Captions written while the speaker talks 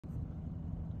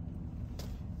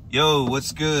Yo,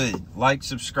 what's good? Like,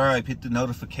 subscribe, hit the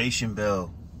notification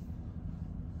bell.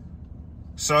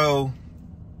 So,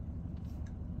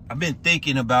 I've been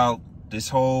thinking about this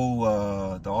whole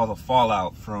all the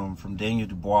fallout from Daniel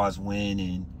Dubois'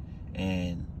 win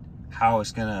and how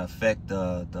it's gonna affect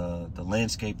the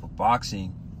landscape of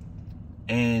boxing.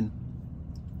 And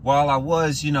while I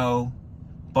was,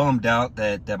 bummed out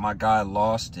that my guy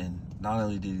lost, and not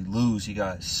only did he lose, he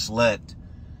got slept.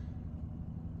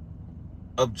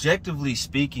 Objectively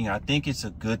speaking, I think it's a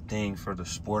good thing for the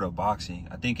sport of boxing.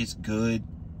 I think it's good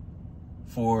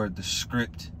for the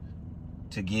script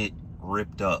to get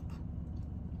ripped up.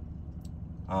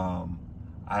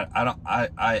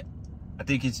 I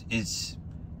think it's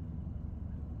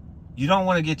you don't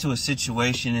want to get to a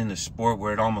situation in the sport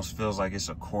where it almost feels like it's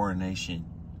a coronation,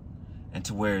 and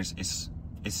to where it's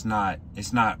not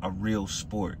a real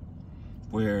sport,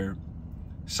 where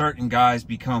certain guys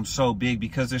become so big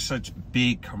because they're such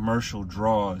big commercial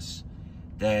draws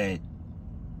that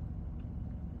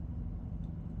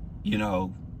it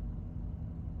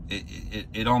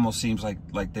almost seems like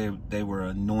they were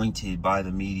anointed by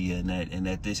the media, and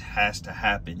that this has to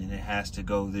happen and it has to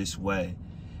go this way,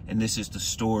 and this is the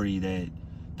story that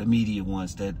the media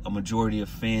wants, that a majority of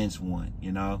fans want.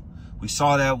 We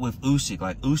saw that with Usyk.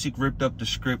 Like, Usyk ripped up the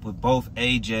script with both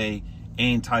AJ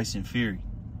and Tyson Fury,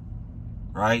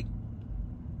 right?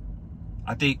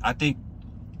 I think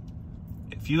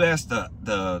if you ask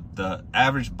the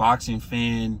average boxing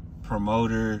fan,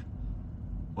 promoter,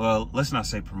 well, let's not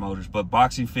say promoters, but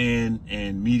boxing fan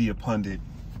and media pundit,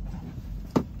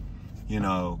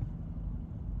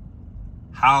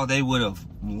 how they would have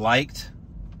liked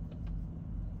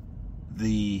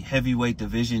the heavyweight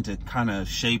division to kind of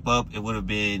shape up, it would have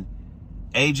been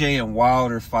AJ and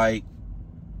Wilder fight,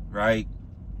 right?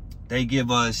 They give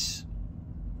us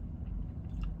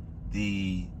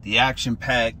the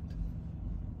action-packed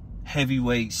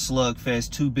heavyweight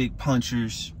slugfest, two big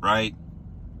punchers, right?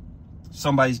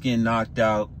 Somebody's getting knocked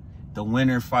out. The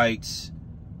winner fights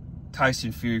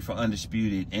Tyson Fury for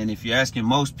undisputed. And if you're asking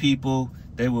most people,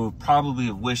 they will probably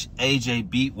have wished AJ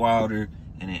beat Wilder,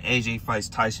 and then AJ fights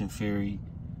Tyson Fury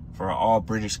for an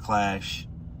all-British clash,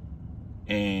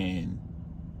 and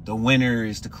the winner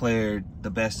is declared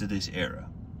the best of this era,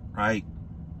 right?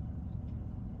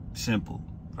 Simple,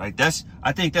 right?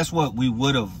 I think that's what we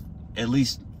would have at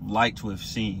least liked to have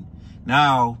seen.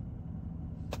 Now,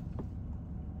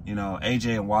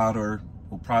 AJ and Wilder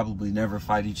will probably never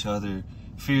fight each other.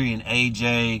 Fury and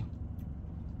AJ,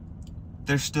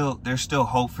 there's still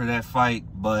hope for that fight,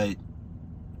 but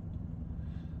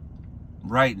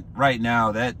right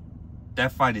now that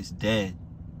fight is dead.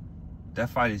 That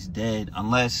fight is dead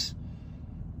unless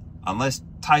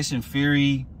Tyson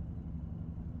Fury,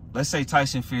 let's say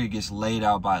Tyson Fury gets laid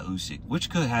out by Usyk, which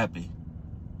could happen,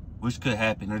 or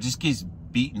just gets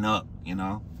beaten up,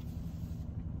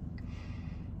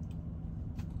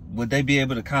 Would they be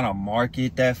able to kind of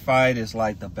market that fight as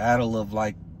like the battle of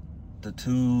like the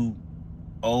two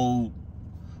old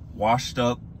washed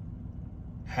up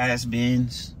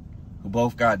has-beens who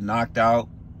both got knocked out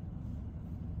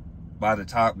by the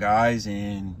top guys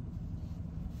and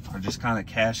are just kind of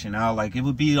cashing out? Like, it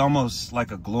would be almost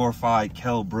like a glorified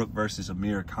Kell Brook versus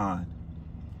Amir Khan.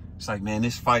 It's like, man,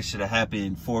 this fight should have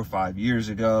happened 4 or 5 years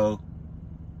ago.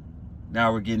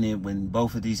 Now we're getting it when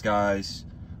both of these guys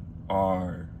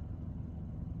are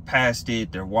past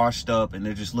it, they're washed up, and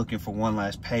they're just looking for one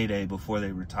last payday before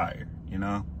they retire,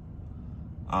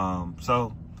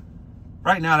 So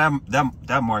right now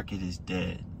that market is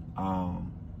dead.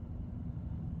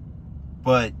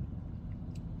 But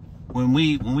when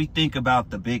we think about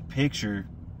the big picture,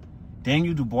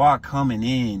 Daniel Dubois coming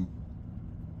in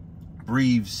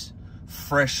breathes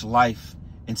fresh life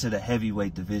into the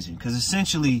heavyweight division, because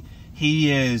essentially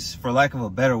he is, for lack of a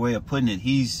better way of putting it,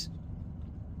 he's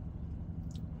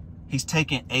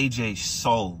taking AJ's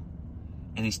soul,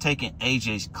 and he's taking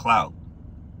AJ's clout.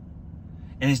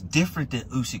 And it's different than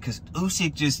Usyk, because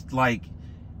Usyk just, like,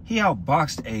 he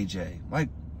outboxed AJ, like,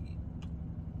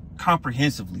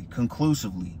 comprehensively,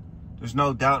 conclusively. There's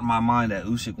no doubt in my mind that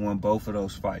Usyk won both of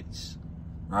those fights,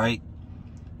 right?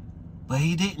 But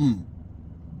he didn't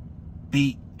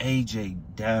beat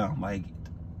AJ down, like,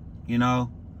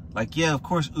 Like, yeah, of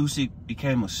course Usyk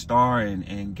became a star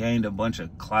and gained a bunch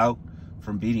of clout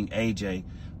from beating AJ,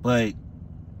 but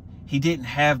he didn't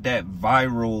have that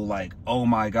viral, like, oh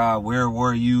my God, where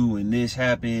were you when this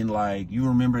happened? Like, you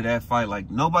remember that fight?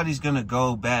 Like, nobody's gonna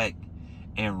go back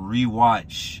and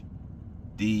rewatch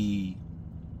the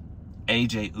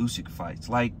AJ Usyk fights.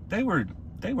 Like, they were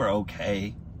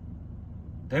okay.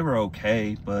 They were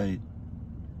okay, but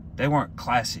they weren't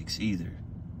classics either.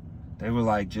 They were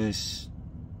like just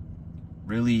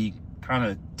really kind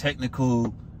of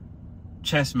technical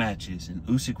chess matches, and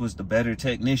Usyk was the better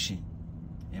technician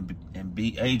and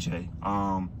beat AJ.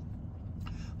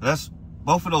 That's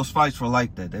both of those fights were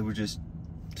like that. They were just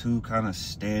two kind of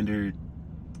standard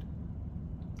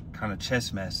kind of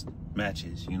chess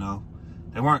matches, you know.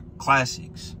 They weren't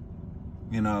classics,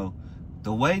 you know.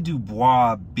 The way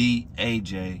Dubois beat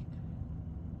AJ,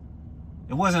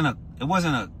 it wasn't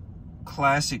a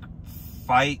classic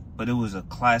fight, but it was a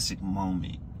classic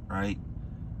moment, right?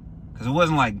 Because it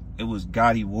wasn't like it was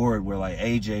Gotti Ward where like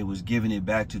AJ was giving it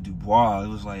back to Dubois. It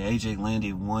was like AJ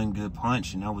landed one good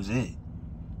punch and that was it.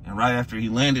 And right after he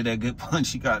landed that good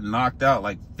punch, he got knocked out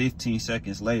like 15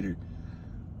 seconds later.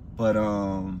 But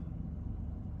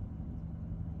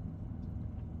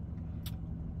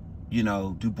you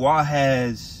know, Dubois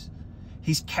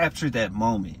he's captured that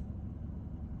moment.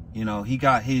 You know, he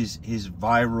got his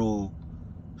viral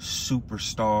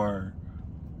superstar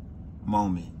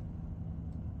moment.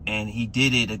 And he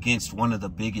did it against one of the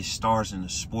biggest stars in the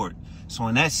sport. So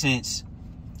in that sense,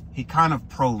 he kind of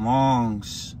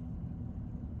prolongs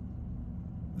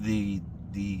the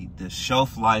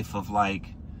shelf life of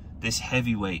like this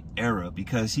heavyweight era,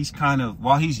 because he's kind of,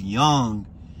 while he's young,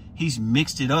 he's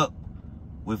mixed it up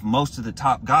with most of the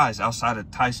top guys outside of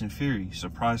Tyson Fury.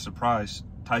 Surprise, surprise,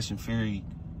 Tyson Fury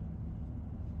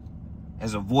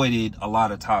has avoided a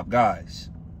lot of top guys,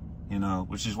 you know,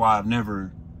 which is why I've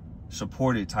never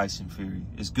supported Tyson Fury.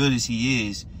 As good as he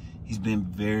is, he's been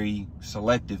very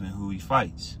selective in who he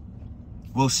fights.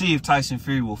 We'll see if Tyson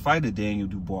Fury will fight a Daniel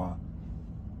Dubois.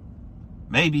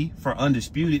 Maybe for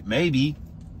undisputed, maybe.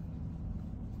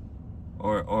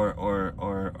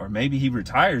 Or maybe he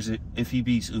retires it if he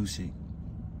beats Usyk.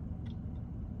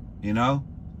 You know?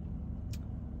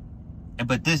 And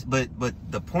but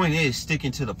the point is,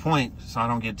 sticking to the point so I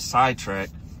don't get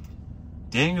sidetracked,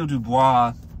 Daniel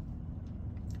Dubois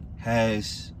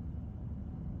has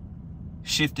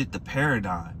shifted the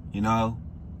paradigm, you know?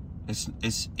 It's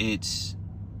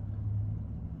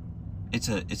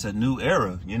a new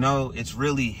era, you know? It's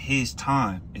really his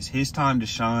time. It's his time to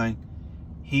shine.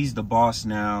 He's the boss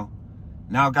now.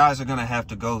 Now guys are gonna have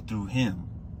to go through him,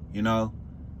 you know?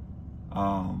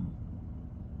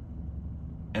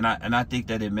 And I think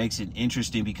that it makes it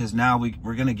interesting, because now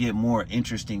we're gonna get more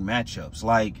interesting matchups.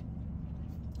 Like,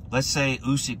 let's say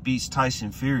Usyk beats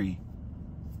Tyson Fury.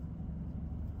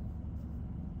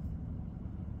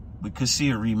 We could see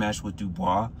a rematch with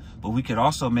Dubois, but we could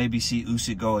also maybe see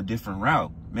Usyk go a different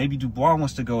route. Maybe Dubois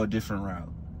wants to go a different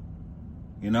route.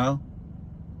 You know?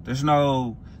 There's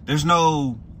no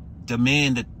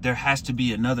demand that there has to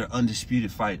be another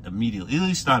undisputed fight immediately. At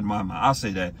least not in my mind. I'll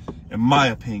say that, in my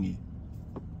opinion.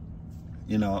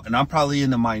 You know, and I'm probably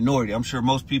in the minority. I'm sure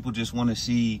most people just want to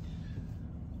see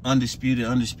undisputed,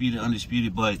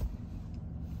 but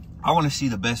I want to see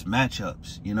the best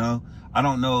matchups, you know? I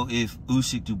don't know if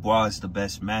Usyk Dubois is the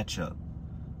best matchup.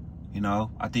 You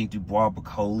know, I think Dubois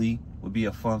Bacoli would be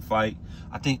a fun fight.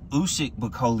 I think Usyk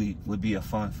Bacoli would be a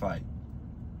fun fight.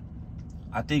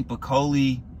 I think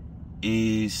Bacoli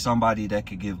is somebody that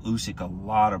could give Usyk a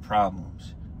lot of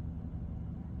problems.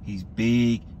 He's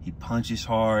big, he punches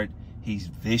hard, he's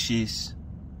vicious.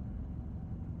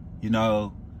 You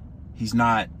know, he's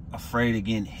not afraid of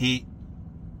getting hit.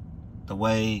 The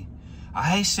way, I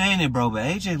hate saying it, bro, but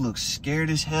AJ looked scared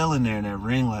as hell in there in that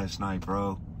ring last night,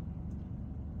 bro.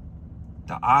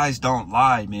 The eyes don't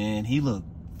lie, man. He looked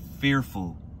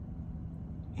fearful,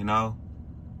 you know?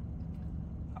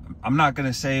 I'm not going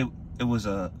to say it was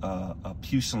a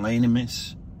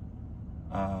pusillanimous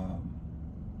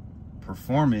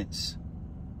performance,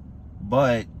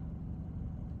 but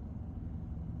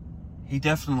he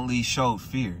definitely showed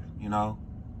fear, you know?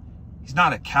 He's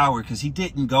not a coward, because he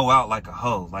didn't go out like a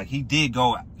hoe. Like, he did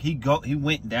go, he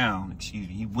went down,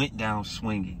 he went down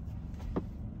swinging,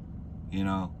 you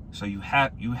know? So you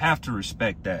have to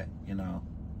respect that, you know?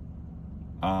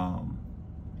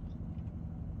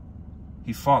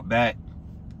 He fought back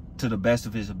to the best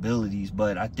of his abilities,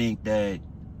 but I think that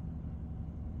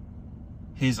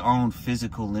his own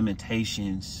physical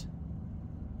limitations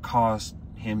caused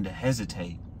him to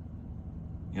hesitate,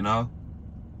 you know?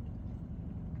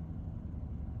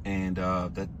 And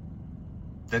that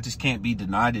just can't be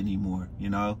denied anymore, you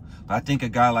know? But I think a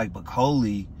guy like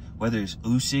Bacoli, whether it's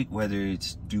Usyk, whether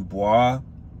it's Dubois,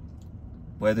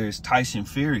 whether it's Tyson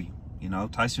Fury, you know,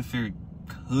 Tyson Fury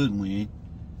could win.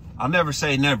 I'll never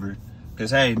say never,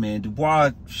 because, hey, man,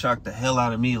 Dubois shocked the hell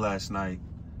out of me last night.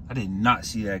 I did not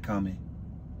see that coming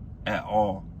at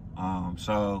all.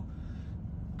 So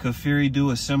could Fury do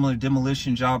a similar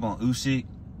demolition job on Usyk?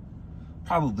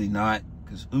 Probably not,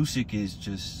 Because Usyk is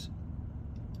just,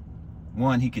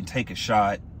 one, he can take a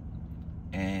shot,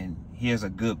 and he has a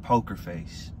good poker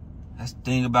face. That's the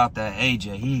thing about that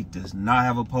AJ. He does not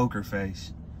have a poker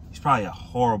face. He's probably a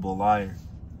horrible liar.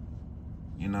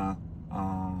 You know?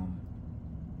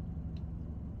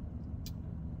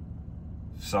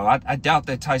 So I doubt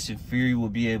that Tyson Fury will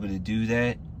be able to do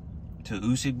that to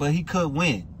Usyk, but he could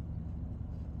win.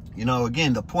 You know,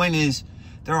 again, the point is,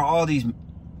 there are all these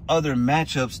other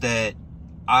matchups that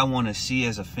I want to see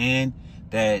as a fan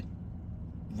that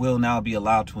will now be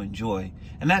allowed to enjoy.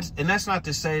 And that's not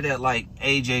to say that, like,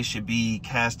 AJ should be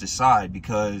cast aside,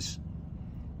 because,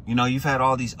 you know, you've had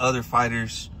all these other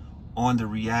fighters on the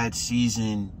Riyadh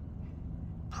season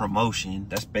promotion.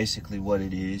 That's basically what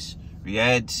it is.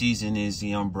 Riyadh season is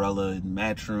the umbrella.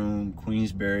 Matchroom,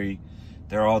 Queensberry,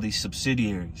 there are all these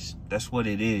subsidiaries. That's what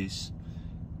it is.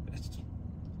 It's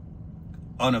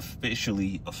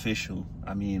unofficially official.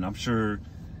 I mean, I'm sure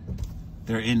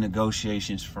they're in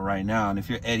negotiations for right now. And if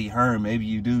you're Eddie Hearn, maybe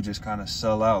you do just kind of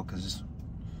sell out, because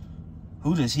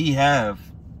who does he have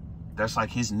that's like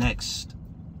his next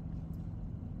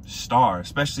star,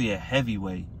 especially at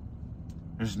heavyweight?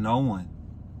 There's no one.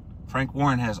 Frank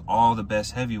Warren has all the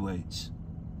best heavyweights.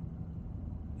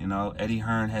 You know, Eddie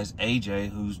Hearn has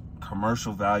AJ, whose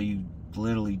commercial value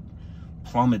literally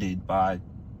plummeted by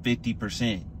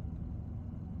 50%.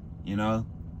 You know?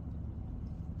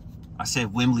 I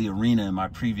said Wembley Arena in my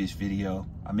previous video.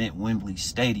 I meant Wembley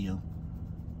Stadium.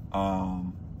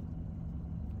 You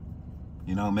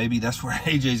know, maybe that's where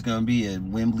AJ's gonna be, at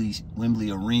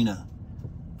Wembley Arena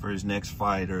for his next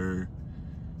fight. Or,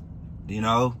 you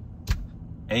know,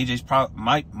 AJ's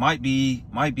might be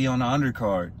on the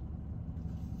undercard.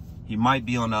 He might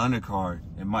be on the undercard.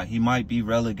 He might be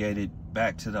relegated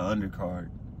back to the undercard.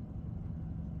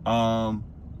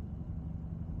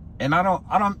 And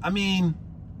I mean,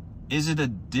 is it a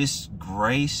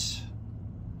disgrace?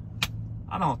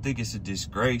 I don't think it's a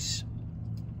disgrace.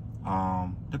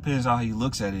 Depends on how he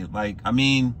looks at it. Like, I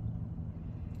mean,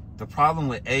 the problem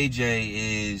with AJ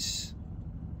is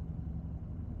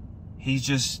he's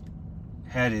just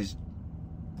had his,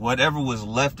 whatever was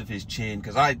left of his chin.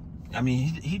 Because I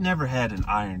mean, he never had an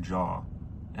iron jaw.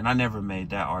 And I never made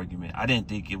that argument. I didn't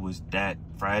think it was that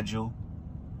fragile.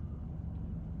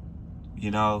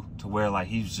 You know, to where, like,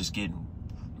 he was just getting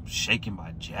shaken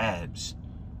by jabs.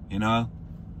 You know?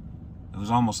 It was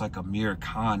almost like Amir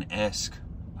Khan-esque.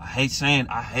 I hate saying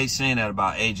that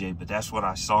about AJ, but that's what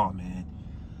I saw, man.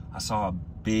 I saw a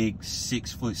big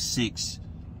 6'6"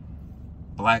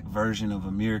 black version of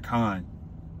Amir Khan.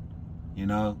 You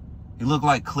know? He looked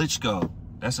like Klitschko.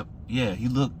 Yeah, he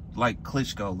looked like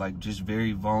Klitschko, like just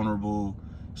very vulnerable.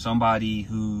 Somebody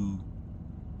who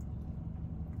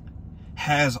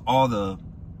has all the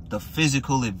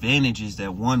physical advantages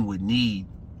that one would need.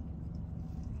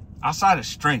 Outside of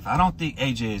strength, I don't think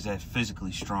AJ is that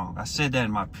physically strong. I said that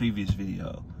in my previous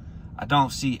video. I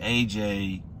don't see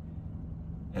AJ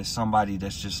as somebody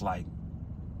that's just like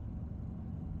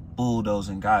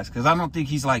bulldozing guys. Because I don't think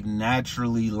he's like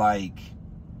naturally like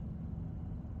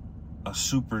a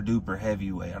super duper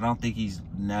heavyweight. I don't think he's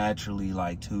naturally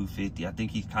like 250. I think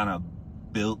he's kind of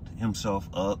built himself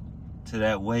up to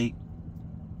that weight.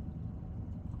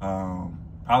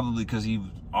 Probably because he's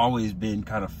always been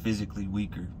kind of physically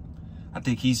weaker. I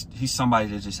think he's somebody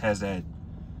that just has that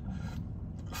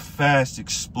fast,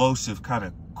 explosive, kind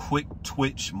of quick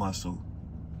twitch muscle.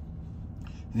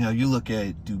 You know, you look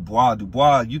at Dubois.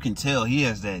 Dubois, you can tell he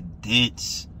has that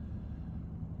dense,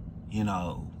 you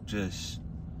know, just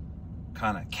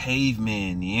kind of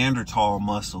caveman, Neanderthal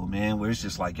muscle, man, where it's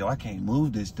just like, yo, I can't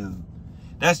move this dude.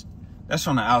 That's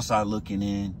from the outside looking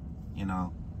in, you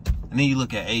know. And then you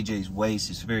look at AJ's waist,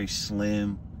 it's very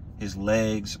slim. His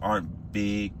legs aren't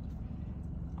big.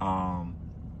 So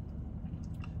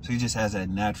he just has that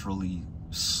naturally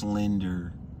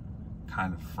slender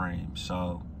kind of frame.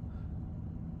 So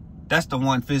that's the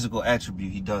one physical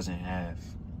attribute he doesn't have.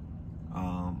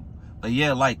 But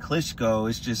yeah, like Klitschko,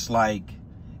 it's just like,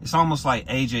 it's almost like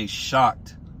AJ's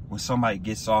shocked when somebody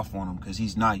gets off on him because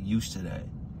he's not used to that.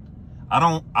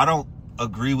 I don't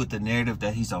agree with the narrative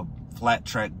that he's a flat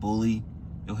track bully.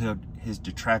 You'll hear his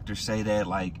detractors say that,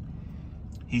 like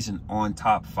he's an on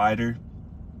top fighter.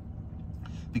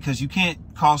 Because you can't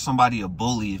call somebody a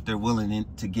bully if they're willing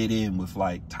to get in with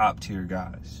like top tier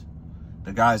guys.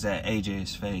 The guys that AJ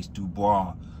has faced,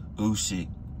 Dubois, Usyk,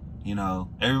 you know.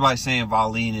 Everybody's saying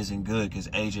Valine isn't good because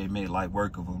AJ made light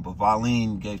work of him. But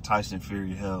Valine gave Tyson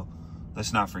Fury hell.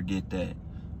 Let's not forget that.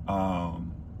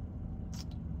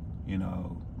 You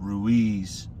know,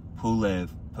 Ruiz, Pulev,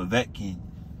 Povetkin,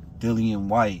 Dillian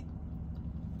White,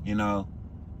 you know.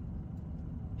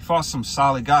 He fought some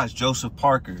solid guys. Joseph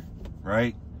Parker,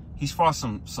 right? He's fought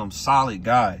some solid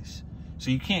guys. So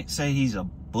you can't say he's a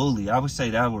bully. I would say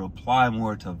that would apply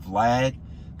more to Vlad,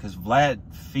 because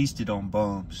Vlad feasted on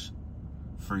bums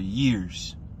for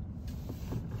years.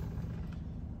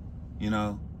 You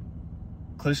know,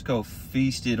 Klitschko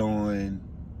feasted on,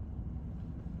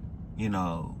 you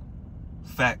know,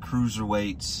 fat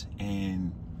cruiserweights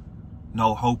and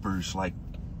no-hopers like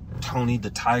Tony the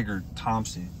Tiger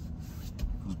Thompson,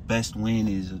 whose best win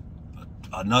is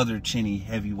another chinny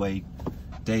heavyweight,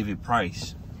 David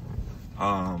Price.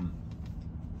 But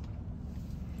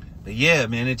yeah,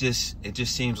 man, it just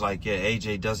seems like, yeah,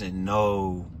 AJ doesn't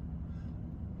know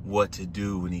what to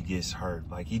do when he gets hurt.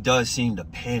 Like, he does seem to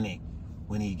panic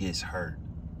when he gets hurt,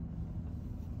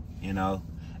 you know?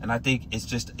 And I think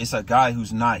it's a guy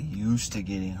who's not used to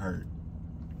getting hurt.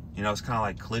 You know, it's kind of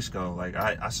like Klitschko. Like,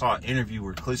 I saw an interview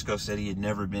where Klitschko said he had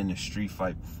never been in a street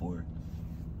fight before,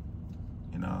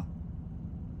 you know?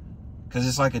 Because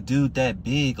it's like a dude that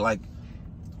big, like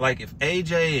if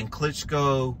AJ and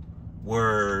Klitschko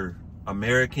were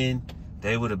American,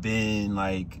 they would have been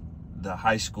like the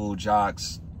high school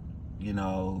jocks, you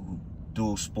know,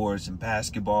 dual sports and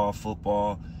basketball,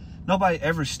 football. Nobody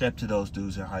ever stepped to those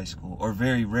dudes in high school, or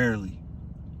very rarely,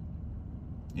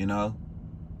 you know?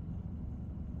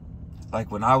 Like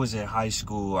when I was in high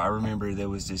school, I remember there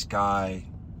was this guy,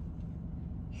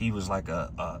 he was like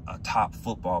a top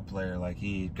football player. Like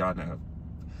he had gotten a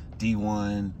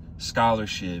D1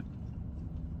 scholarship,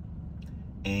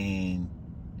 and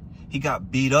he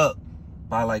got beat up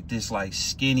by like this like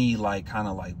skinny, like kind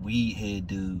of like weed head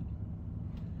dude,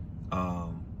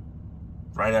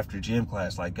 right after gym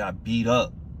class, like got beat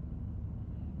up.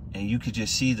 And you could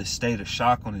just see the state of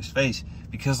shock on his face,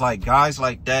 because like guys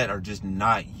like that are just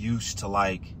not used to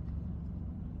like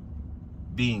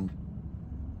being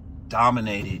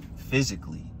dominated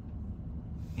physically,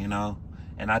 you know?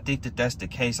 And I think that that's the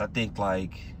case. I think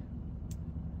like,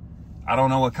 I don't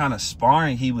know what kind of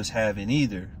sparring he was having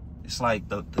either. It's like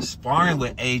the sparring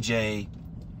with AJ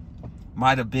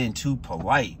might have been too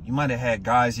polite. You might have had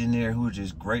guys in there who were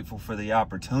just grateful for the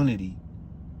opportunity.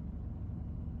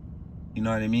 You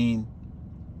know what I mean?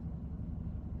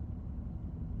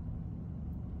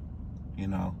 You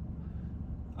know,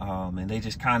 and they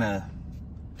just kind of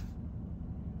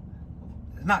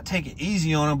not take it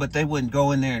easy on him, but they wouldn't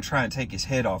go in there and try and take his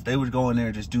head off. They would go in there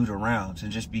and just do the rounds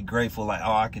and just be grateful, like,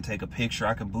 oh, I can take a picture,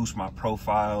 I can boost my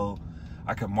profile,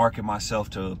 I can market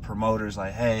myself to promoters,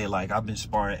 like, hey, like, I've been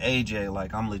sparring AJ,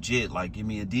 like, I'm legit, like, give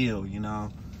me a deal, you know?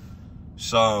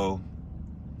 So,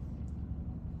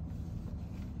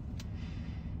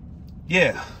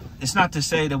 yeah, it's not to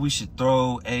say that we should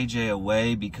throw AJ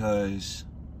away, because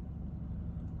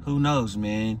who knows,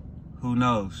 man? Who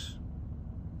knows?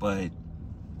 But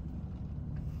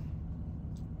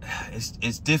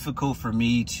it's difficult for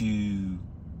me to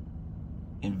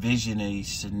envision a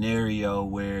scenario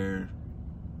where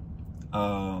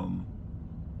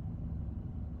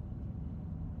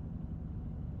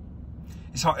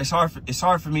it's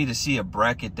hard for me to see a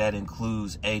bracket that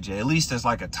includes AJ, at least as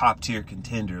like a top tier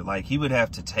contender. Like, he would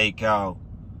have to take out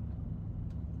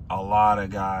a lot of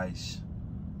guys,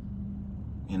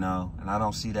 you know, and I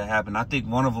don't see that happen. I think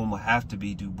one of them would have to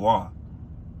be Dubois.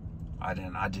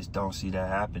 I just don't see that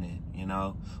happening, you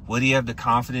know. Would he have the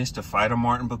confidence to fight a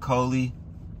Martin Bakole?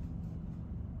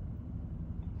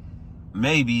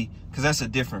 Maybe, because that's a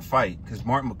different fight, because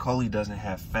Martin Bakole doesn't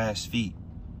have fast feet.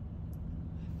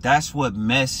 That's what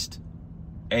messed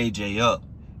AJ up.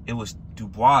 It was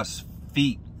Dubois'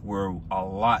 feet were a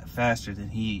lot faster than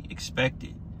he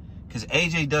expected, because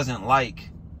AJ doesn't like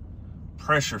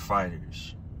pressure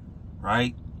fighters,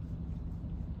 right?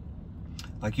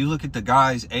 Like, you look at the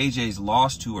guys AJ's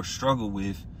lost to or struggled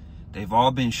with, they've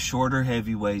all been shorter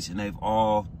heavyweights, and they've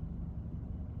all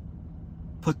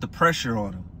put the pressure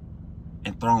on him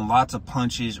and thrown lots of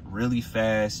punches really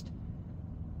fast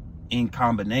in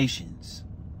combinations,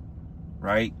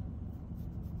 right?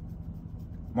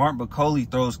 Martin Bakole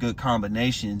throws good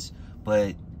combinations,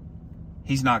 but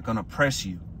he's not going to press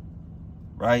you,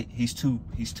 right? He's too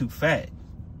fat.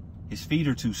 His feet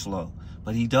are too slow.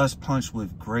 But he does punch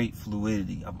with great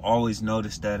fluidity. I've always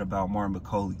noticed that about Martin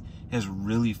Bakole. He has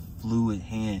really fluid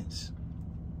hands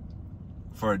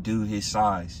for a dude his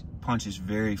size. Punches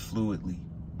very fluidly.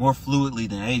 More fluidly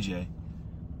than AJ.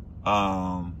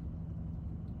 I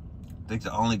think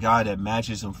the only guy that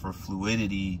matches him for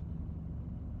fluidity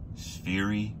is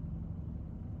Fury.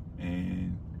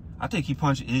 And I think he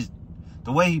punches,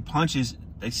 the way he punches,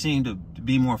 they seem to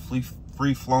be more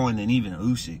free-flowing than even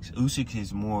Usyk's. Usyk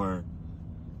is more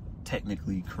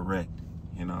technically correct,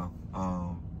 you know.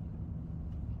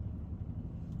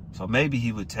 So maybe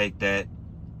he would take that.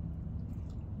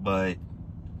 But,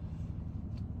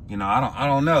 you know, I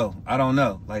don't know. I don't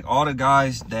know. Like, all the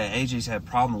guys that AJ's had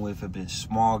problem with have been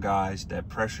small guys that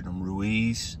pressured him.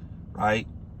 Ruiz, right?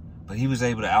 But he was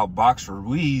able to outbox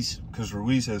Ruiz because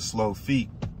Ruiz has slow feet.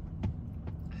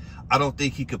 I don't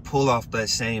think he could pull off that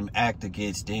same act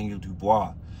against Daniel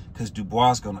Dubois, because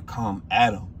Dubois is going to come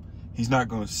at him. He's not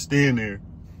going to stand there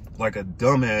like a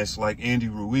dumbass like Andy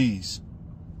Ruiz.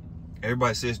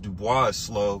 Everybody says Dubois is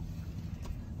slow,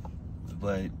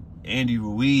 but Andy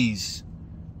Ruiz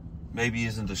maybe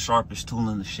isn't the sharpest tool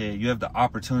in the shed. You have the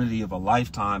opportunity of a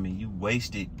lifetime and you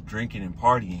waste it drinking and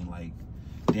partying. Like,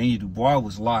 Daniel Dubois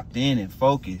was locked in and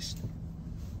focused,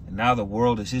 and now the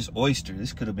world is his oyster.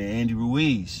 This could have been Andy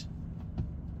Ruiz,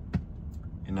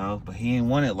 you know, but he ain't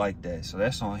want it like that, so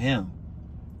that's on him.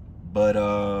 But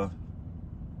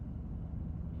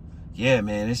yeah,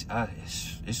 man,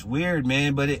 it's weird,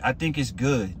 man, but I think it's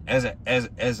good. As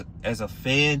a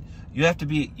fan,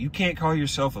 you can't call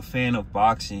yourself a fan of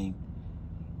boxing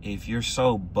if you're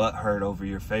so butthurt over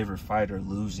your favorite fighter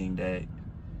losing that,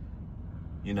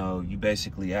 you know, you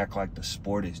basically act like the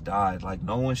sport has died. Like,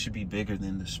 no one should be bigger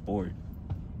than the sport.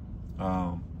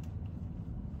 And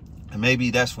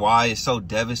maybe that's why it's so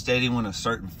devastating when a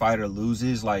certain fighter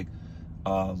loses, like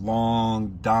a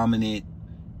long, dominant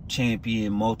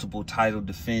champion, multiple title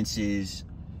defenses.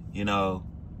 You know,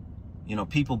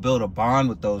 people build a bond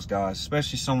with those guys,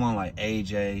 especially someone like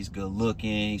AJ. He's good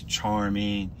looking, he's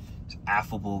charming, he's an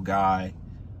affable guy.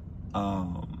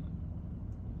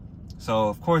 So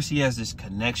of course he has this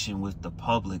connection with the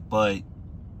public, but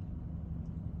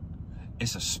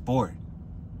it's a sport,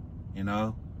 you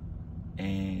know?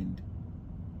 And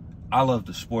I love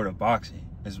the sport of boxing.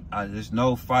 There's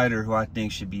no fighter who I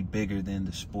think should be bigger than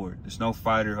the sport. There's no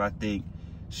fighter who I think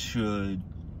should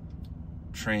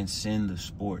transcend the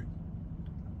sport.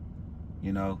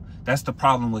 You know, that's the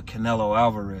problem with Canelo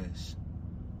Alvarez.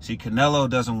 See, Canelo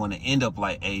doesn't want to end up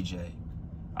like AJ.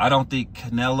 I don't think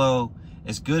Canelo,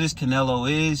 as good as Canelo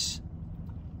is,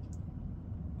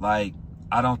 like,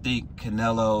 I don't think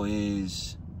Canelo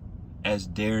is as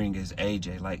daring as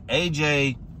AJ. Like,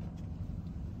 AJ,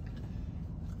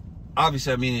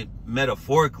 obviously, I mean it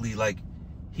metaphorically, like,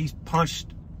 he's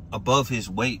punched above his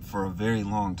weight for a very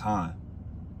long time.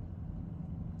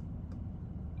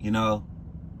 You know?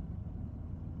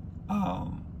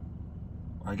 Or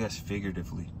I guess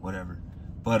figuratively, whatever.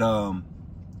 But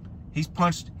he's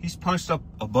punched up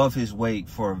above his weight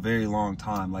for a very long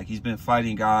time. Like, he's been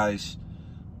fighting guys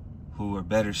who are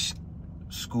better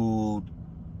schooled,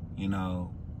 you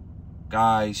know,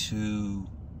 guys who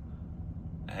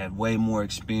have way more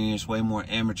experience, way more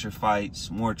amateur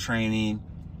fights, more training,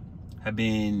 have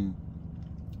been,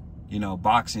 you know,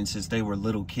 boxing since they were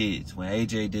little kids. When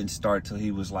AJ didn't start till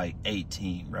he was like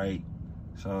 18, right?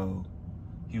 So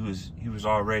he was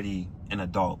already an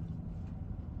adult.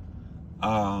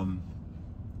 So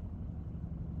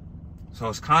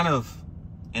it's kind of,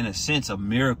 in a sense, a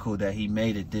miracle that he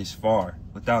made it this far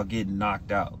without getting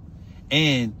knocked out.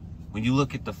 And when you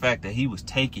look at the fact that he was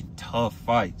taking tough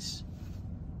fights,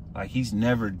 like, he's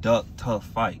never ducked tough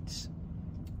fights.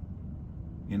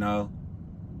 You know,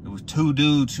 it was two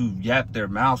dudes who yapped their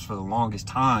mouths for the longest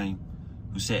time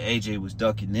who said AJ was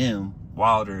ducking them,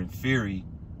 Wilder and Fury,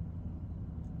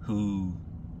 who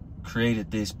created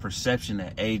this perception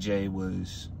that AJ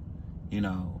was, you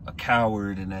know, a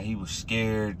coward and that he was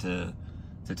scared to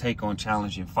take on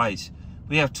challenging fights.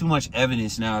 We have too much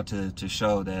evidence now to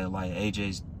show that, like,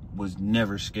 AJ was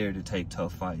never scared to take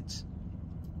tough fights.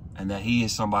 And that he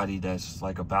is somebody that's,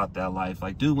 like, about that life.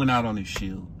 Like, dude went out on his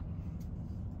shield.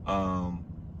 So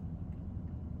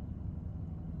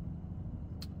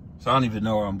I don't even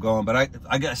know where I'm going. But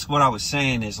I guess what I was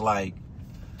saying is, like,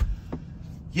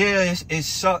 yeah, it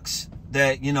sucks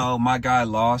that, you know, my guy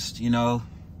lost, you know.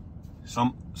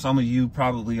 Some of you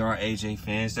probably aren't AJ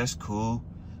fans. That's cool.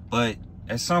 But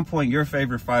at some point, your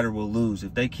favorite fighter will lose.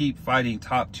 If they keep fighting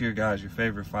top-tier guys, your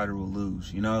favorite fighter will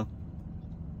lose, you know?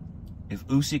 If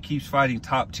Usyk keeps fighting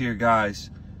top-tier guys,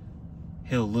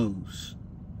 he'll lose,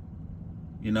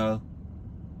 you know?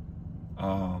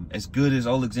 As good as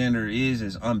Alexander is,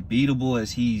 as unbeatable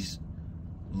as he's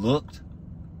looked,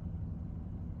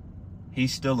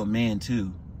 he's still a man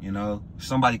too, you know? If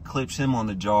somebody clips him on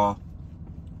the jaw,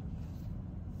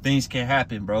 things can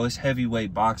happen, bro. It's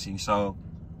heavyweight boxing. So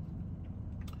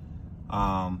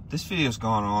this video's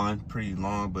gone on pretty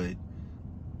long, but,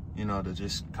 you know, to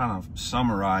just kind of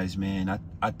summarize, man,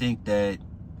 I think that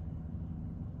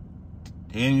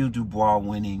Daniel Dubois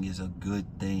winning is a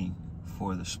good thing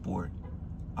for the sport.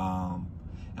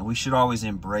 And we should always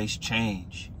embrace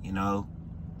change, you know?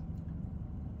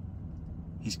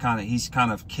 he's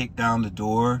kind of kicked down the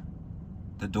door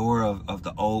of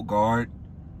the old guard,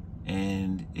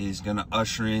 and is gonna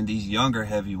usher in these younger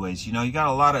heavyweights. You know, you got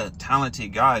a lot of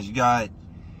talented guys. You got,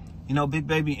 you know, Big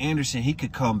Baby Anderson, he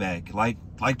could come back like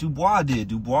Dubois did.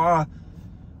 Dubois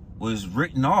was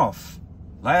written off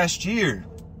last year.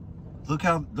 Look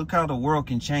how the world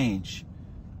can change.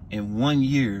 In 1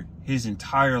 year, his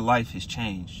entire life has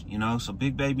changed, you know? So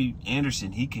Big Baby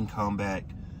Anderson, he can come back.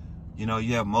 You know,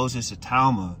 you have Moses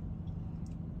Atalma.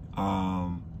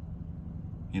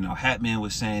 You know, Hatman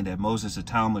was saying that Moses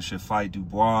Atalma should fight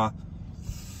Dubois.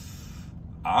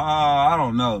 I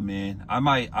don't know, man. I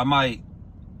might,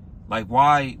 like,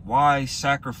 why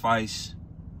sacrifice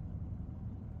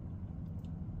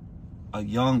a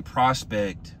young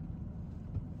prospect?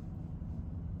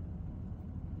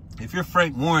 If you're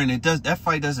Frank Warren, that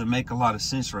fight doesn't make a lot of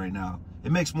sense right now.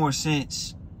 It makes more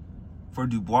sense for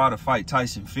Dubois to fight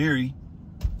Tyson Fury,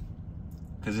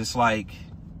 because it's like,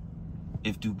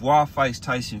 if Dubois fights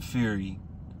Tyson Fury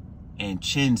and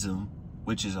chins him,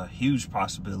 which is a huge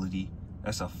possibility,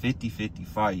 that's a 50-50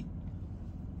 fight.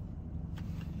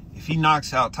 If he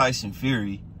knocks out Tyson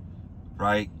Fury,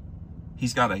 right,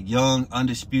 he's got a young,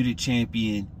 undisputed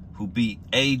champion who beat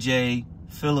AJ,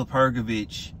 Filip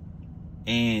Hrgović,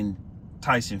 and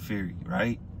Tyson Fury,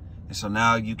 right? And so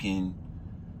now you can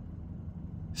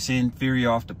send Fury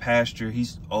off the pasture.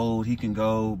 He's old. He can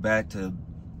go back to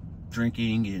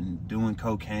drinking and doing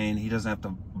cocaine. He doesn't have to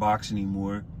box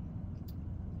anymore,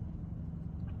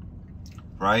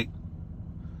 right?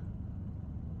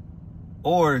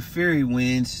 Or if Fury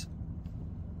wins,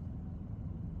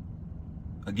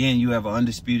 again, you have an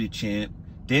undisputed champ.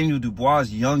 Daniel Dubois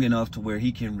is young enough to where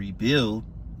he can rebuild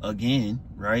again,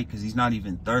 right? Because he's not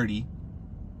even 30.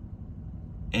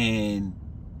 And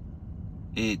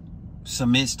it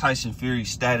cements Tyson Fury's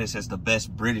status as the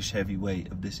best British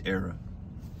heavyweight of this era,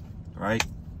 right?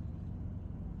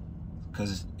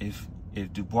 Because if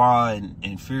Dubois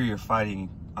and Fury are fighting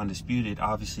undisputed,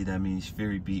 obviously that means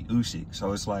Fury beat Usyk.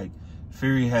 So it's like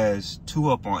Fury has 2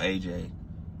 up on AJ.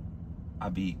 I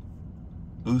beat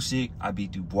Usyk, I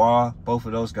beat Dubois. Both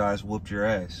of those guys whooped your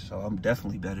ass. So I'm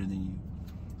definitely better than you.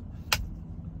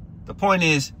 The point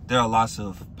is, there are lots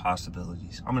of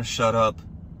possibilities. I'm going to shut up.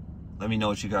 Let me know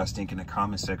what you guys think in the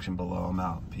comment section below. I'm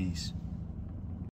out. Peace.